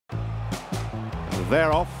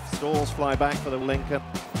They're off. Stalls fly back for the Lincoln.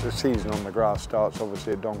 The season on the grass starts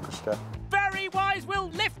obviously at Doncaster. Very Wise will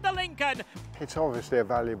lift the Lincoln. It's obviously a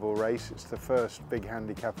valuable race. It's the first big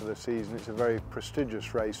handicap of the season. It's a very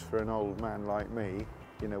prestigious race for an old man like me.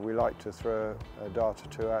 You know, we like to throw a dart or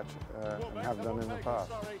two at and have done in the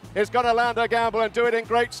past. He's got to land a gamble and do it in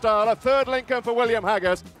great style. A third Lincoln for William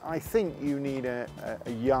Haggas. I think you need a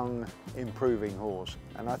young, improving horse,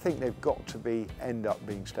 and I think they've got to end up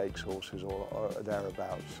being stakes horses or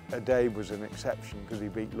thereabouts. Addeyyb was an exception because he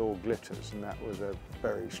beat Lord Glitters, and that was a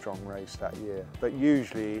very strong race that year. But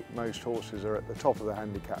usually most horses are at the top of the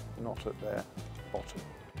handicap, not at their bottom.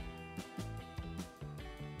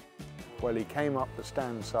 Well, he came up the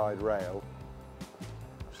stand side rail,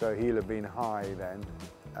 so he'll have been high then,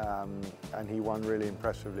 and he won really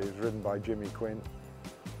impressively. He was ridden by Jimmy Quinn.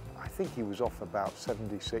 I think he was off about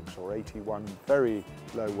 76 or 81, very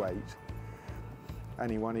low weight,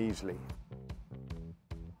 and he won easily.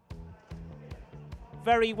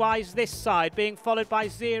 Very Wise this side, being followed by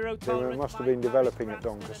Zero Tolerance. They must have been developing at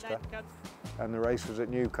Doncaster, and the race was at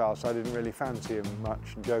Newcastle. I didn't really fancy him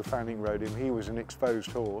much, and Joe Fanning rode him. He was an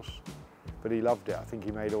exposed horse, but he loved it. I think he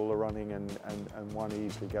made all the running and won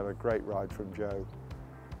easily. Got a great ride from Joe.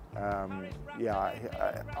 Yeah,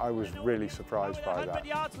 I was really surprised by that. 100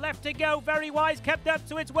 yards left to go. Very Wise kept up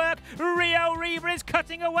to its work. Rio Reba is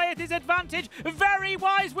cutting away at his advantage. Very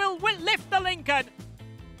Wise will lift the Lincoln.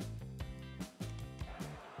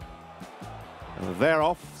 And they're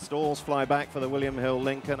off. Stalls fly back for the William Hill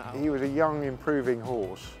Lincoln. He was a young, improving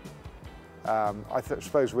horse. I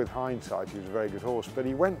suppose with hindsight he was a very good horse, but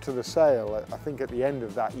he went to the sale, I think, at the end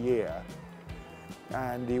of that year,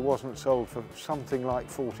 and he wasn't sold for something like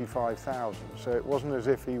 45,000. So it wasn't as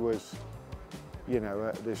if he was, you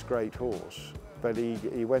know, this great horse. But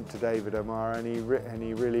he went to David O'Meara and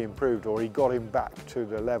he really improved, or he got him back to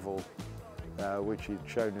the level which he'd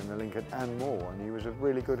shown in the Lincoln and more. And he was a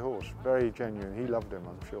really good horse, very genuine. He loved him,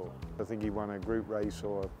 I'm sure. I think he won a group race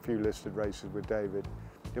or a few listed races with David.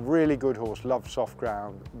 A really good horse, loved soft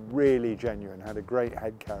ground, really genuine, had a great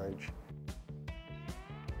head carriage.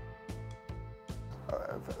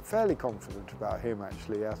 Fairly confident about him,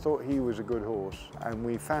 actually. I thought he was a good horse, and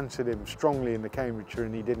we fancied him strongly in the Cambridgeshire,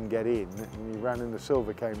 and he didn't get in. And he ran in the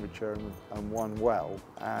Silver Cambridgeshire and won well,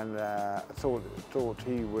 and thought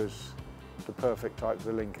he was the perfect type for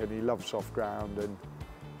the Lincoln. He loved soft ground, and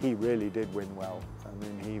he really did win well. I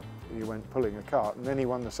mean, he went pulling a cart, and then he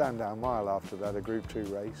won the Sandown Mile after that, a Group 2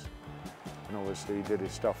 race. And obviously he did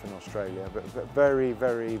his stuff in Australia, but very,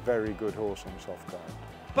 very, very good horse on soft ground.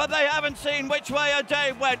 But they haven't seen which way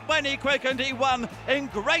Addeyyb went. When he quickened, he won in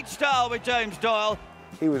great style with James Doyle.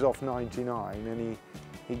 He was off 99 and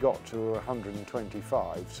he got to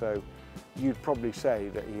 125, so you'd probably say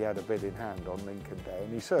that he had a bit in hand on Lincoln Day,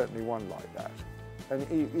 and he certainly won like that. And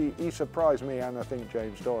he surprised me, and I think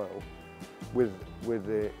James Doyle, with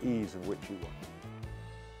the ease of which he won.